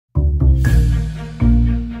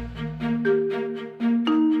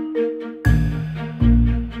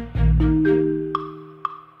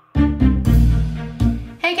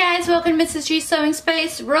Mrs. G Sewing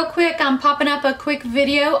Space. Real quick, I'm popping up a quick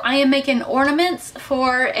video. I am making ornaments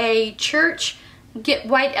for a church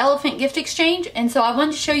white elephant gift exchange, and so I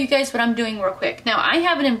wanted to show you guys what I'm doing real quick. Now, I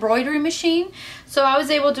have an embroidery machine, so I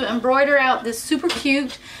was able to embroider out this super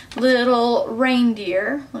cute little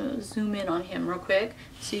reindeer. Let me zoom in on him real quick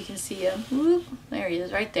so you can see him. Whoop, there he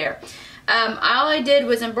is right there. All I did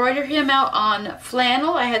was embroider him out on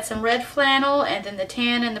flannel. I had some red flannel and then the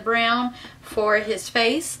tan and the brown for his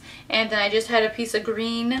face, and then I just had a piece of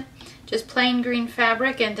green, just plain green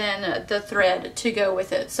fabric, and then the thread to go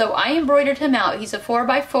with it. So I embroidered him out. He's a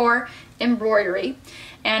 4x4 embroidery,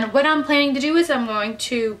 and what I'm planning to do is I'm going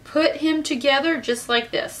to put him together just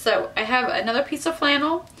like this. So I have another piece of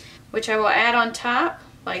flannel which I will add on top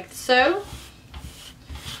like so.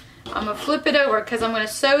 I'm going to flip it over because I'm going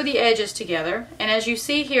to sew the edges together, and as you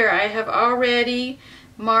see here, I have already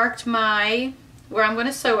marked where I'm going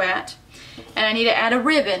to sew at, and I need to add a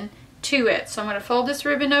ribbon to it. So I'm going to fold this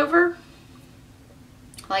ribbon over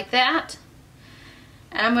like that,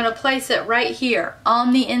 and I'm going to place it right here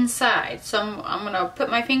on the inside. So I'm going to put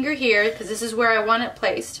my finger here because this is where I want it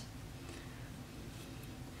placed.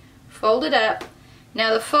 Fold it up.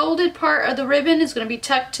 Now the folded part of the ribbon is going to be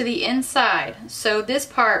tucked to the inside. So this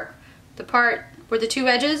part, the part where the two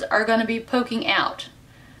edges are going to be poking out.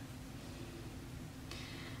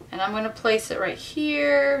 And I'm going to place it right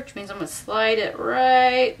here, which means I'm going to slide it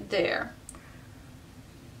right there.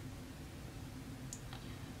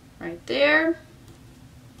 Right there.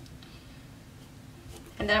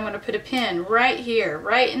 And then I'm going to put a pin right here,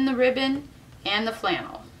 right in the ribbon and the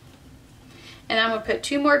flannel. And I'm going to put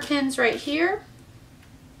 2 more pins right here.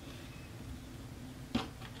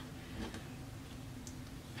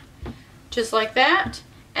 Just like that.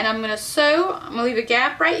 And I'm going to sew, I'm going to leave a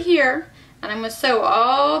gap right here, and I'm going to sew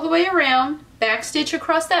all the way around, back stitch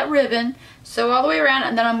across that ribbon, sew all the way around,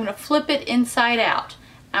 and then I'm going to flip it inside out.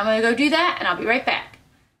 I'm going to go do that, and I'll be right back.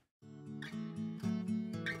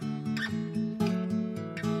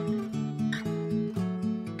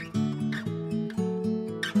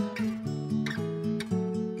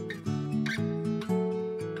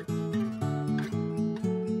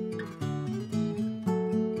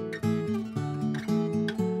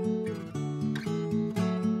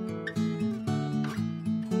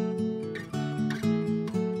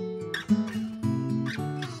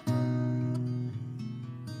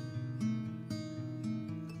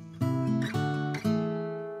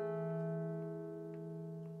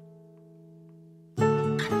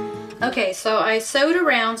 Okay, so I sewed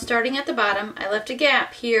around starting at the bottom. I left a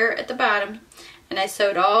gap here at the bottom, and I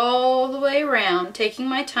sewed all the way around, taking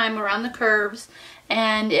my time around the curves.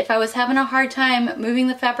 And if I was having a hard time moving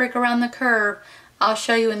the fabric around the curve, I'll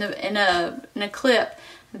show you in a clip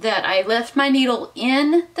that I left my needle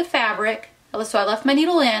in the fabric. So I left my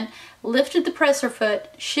needle in, lifted the presser foot,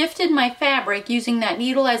 shifted my fabric using that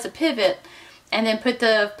needle as a pivot, and then put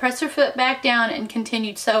the presser foot back down and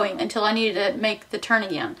continued sewing until I needed to make the turn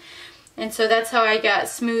again. And so that's how I got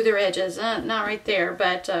smoother edges. Not right there,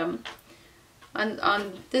 but on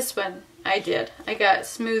this one I did. I got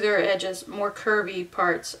smoother edges, more curvy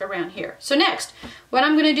parts around here. So next, what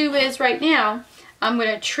I'm going to do is right now, I'm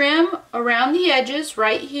going to trim around the edges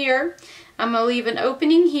right here. I'm going to leave an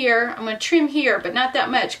opening here. I'm going to trim here, but not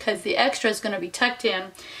that much because the extra is going to be tucked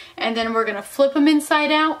in. And then we're going to flip them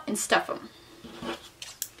inside out and stuff them.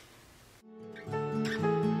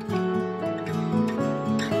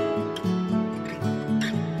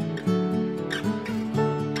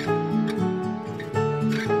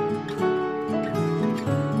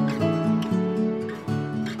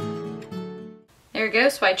 There we go.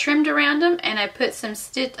 So I trimmed around them, and I put some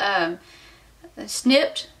snipped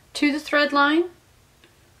to the thread line.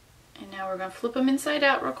 And now we're going to flip them inside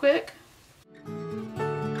out real quick.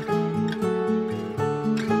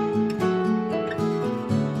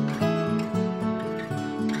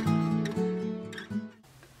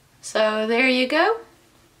 So there you go.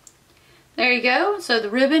 There you go. So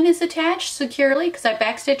the ribbon is attached securely because I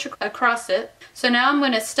backstitch across it. So now I'm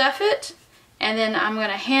going to stuff it, and then I'm going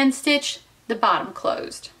to hand stitch the bottom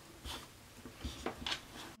closed.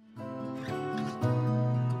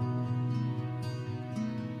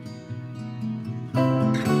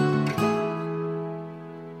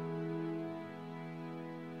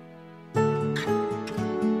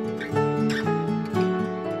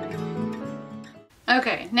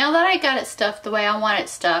 Okay, now that I got it stuffed the way I want it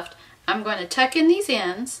stuffed, I'm going to tuck in these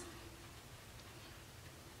ends.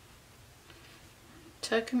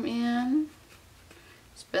 Tuck them in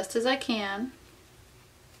as best as I can.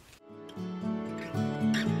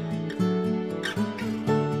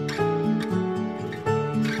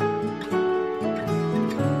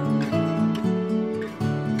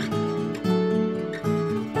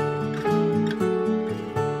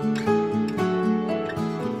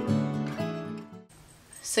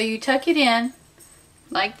 So you tuck it in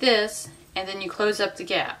like this, and then you close up the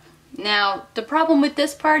gap. Now, the problem with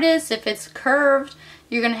this part is if it's curved,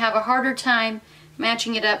 you're going to have a harder time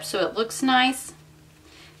matching it up so it looks nice.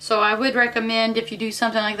 So I would recommend, if you do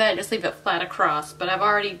something like that, just leave it flat across. But I've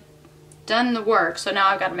already done the work, so now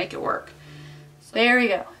I've got to make it work. So there you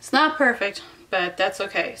go. It's not perfect, but that's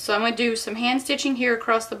okay. So I'm going to do some hand stitching here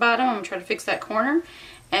across the bottom. I'm going to try to fix that corner,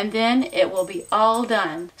 and then it will be all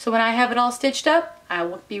done. So when I have it all stitched up, I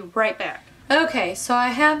will be right back. Okay, so I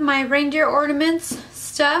have my reindeer ornaments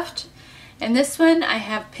stuffed, and this one I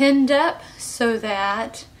have pinned up so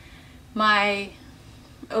that my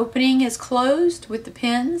opening is closed with the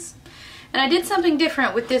pins. And I did something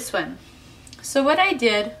different with this one. So what I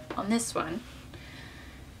did on this one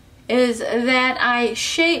is that I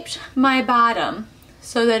shaped my bottom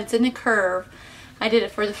so that it's in a curve. I did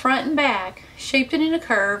it for the front and back, shaped it in a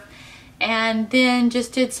curve, and then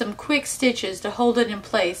just did some quick stitches to hold it in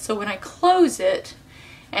place. So when I close it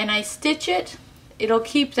and I stitch it, it'll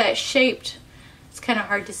keep that shaped. It's kind of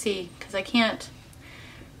hard to see because I can't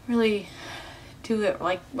really do it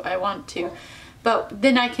like I want to, but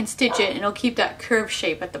then I can stitch it and it'll keep that curved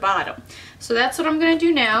shape at the bottom. So that's what I'm going to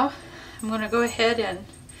do now. I'm going to go ahead and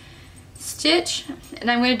stitch,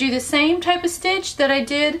 and I'm going to do the same type of stitch that I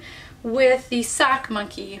did with the sock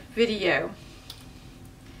monkey video.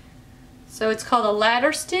 So it's called a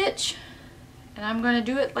ladder stitch, and I'm going to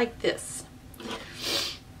do it like this.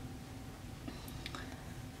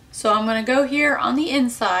 So I'm going to go here on the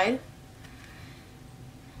inside,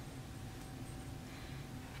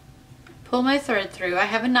 pull my thread through. I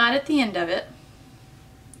have a knot at the end of it.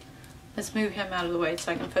 Let's move him out of the way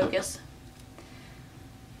so I can focus.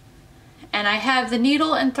 And I have the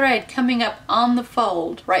needle and thread coming up on the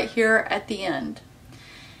fold right here at the end.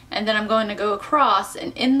 And then I'm going to go across,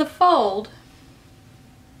 and in the fold,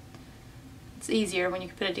 it's easier when you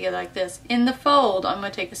can put it together like this. In the fold, I'm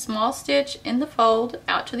going to take a small stitch in the fold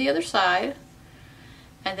out to the other side,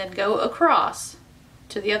 and then go across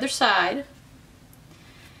to the other side.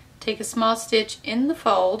 Take a small stitch in the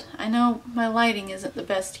fold. I know my lighting isn't the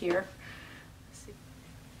best here.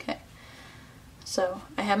 Okay, so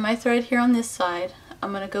I have my thread here on this side.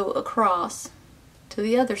 I'm going to go across to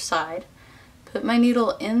the other side, put my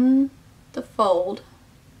needle in the fold,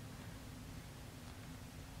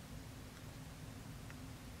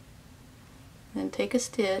 then take a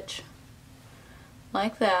stitch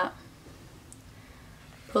like that,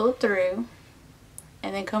 pull it through,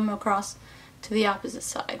 and then come across to the opposite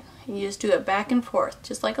side. And you just do it back and forth,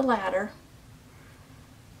 just like a ladder,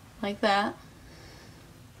 like that.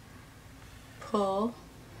 Pull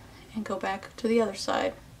and go back to the other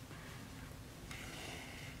side.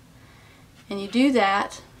 And you do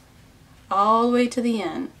that all the way to the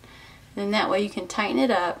end. And that way you can tighten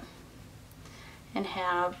it up and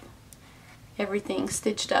have everything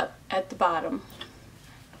stitched up at the bottom.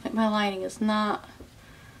 But my lighting is not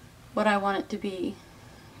what I want it to be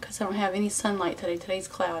because I don't have any sunlight today. Today's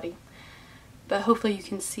cloudy. But hopefully you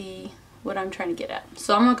can see what I'm trying to get at.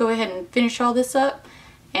 So I'm going to go ahead and finish all this up,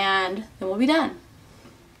 and then we'll be done.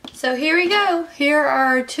 So here we go. Here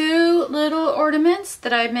are two little ornaments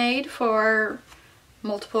that I made for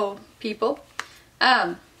multiple people.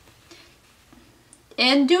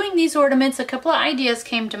 In doing these ornaments, a couple of ideas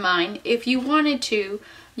came to mind. If you wanted to,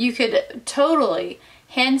 you could totally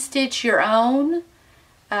hand stitch your own,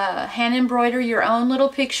 hand embroider your own little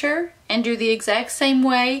picture and do the exact same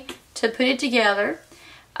way to put it together.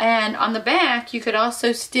 And on the back, you could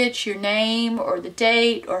also stitch your name or the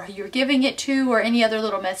date or who you're giving it to or any other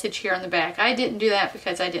little message here on the back. I didn't do that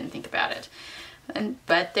because I didn't think about it.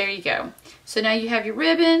 But there you go. So now you have your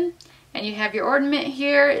ribbon and you have your ornament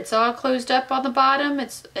here. It's all closed up on the bottom.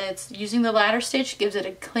 It's using the ladder stitch, gives it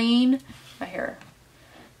a clean, right here.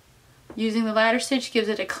 Using the ladder stitch gives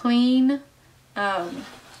it a clean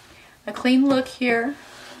look here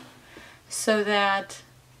so that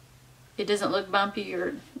it doesn't look bumpy,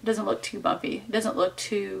 or doesn't look too bumpy. It doesn't look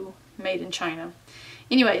too made in China.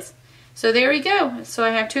 Anyways, so there we go. So I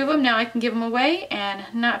have two of them. Now I can give them away and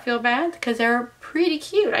not feel bad because they're pretty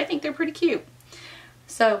cute. I think they're pretty cute.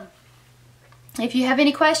 So if you have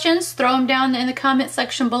any questions, throw them down in the comment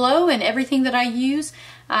section below, and everything that I use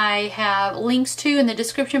I have links to in the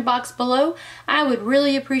description box below. I would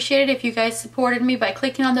really appreciate it if you guys supported me by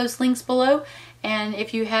clicking on those links below. And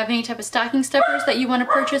if you have any type of stocking stuffers that you want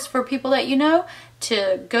to purchase for people that you know,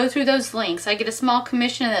 to go through those links. I get a small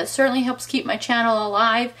commission, and that certainly helps keep my channel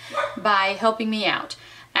alive by helping me out.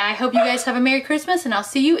 I hope you guys have a Merry Christmas, and I'll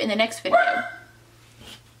see you in the next video.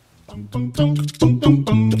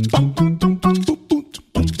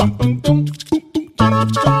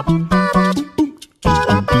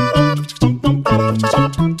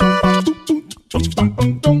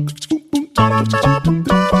 boom, boom, boom, boom, boom, boom, boom,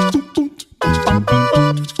 boom.